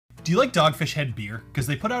Do you like Dogfish Head beer? Because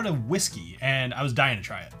they put out a whiskey and I was dying to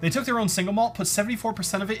try it. They took their own single malt, put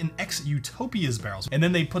 74% of it in ex-Utopias barrels, and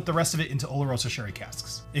then they put the rest of it into Oloroso sherry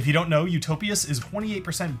casks. If you don't know, Utopias is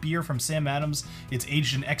 28% beer from Sam Adams. It's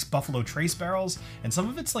aged in ex-Buffalo Trace barrels, and some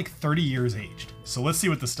of it's like 30 years aged. So let's see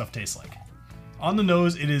what this stuff tastes like. On the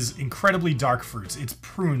nose, it is incredibly dark fruits. It's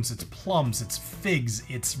prunes, it's plums, it's figs,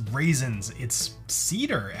 it's raisins, it's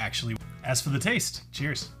cedar, actually. As for the taste,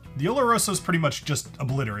 cheers. The Oloroso is pretty much just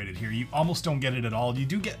obliterated here. You almost don't get it at all. You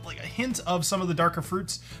do get like a hint of some of the darker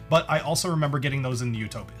fruits, but I also remember getting those in the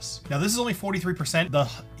Utopias. Now this is only 43%. The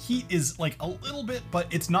heat is like a little bit,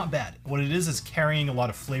 but it's not bad. What it is carrying a lot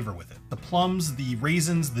of flavor with it. The plums, the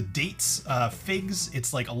raisins, the dates, figs,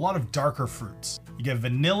 it's like a lot of darker fruits. You get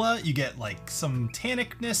vanilla, you get like some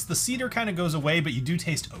tannicness. The cedar kind of goes away, but you do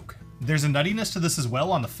taste oak. There's a nuttiness to this as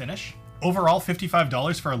well on the finish. Overall,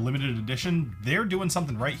 $55 for a limited edition. They're doing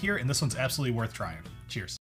something right here, and this one's absolutely worth trying. Cheers.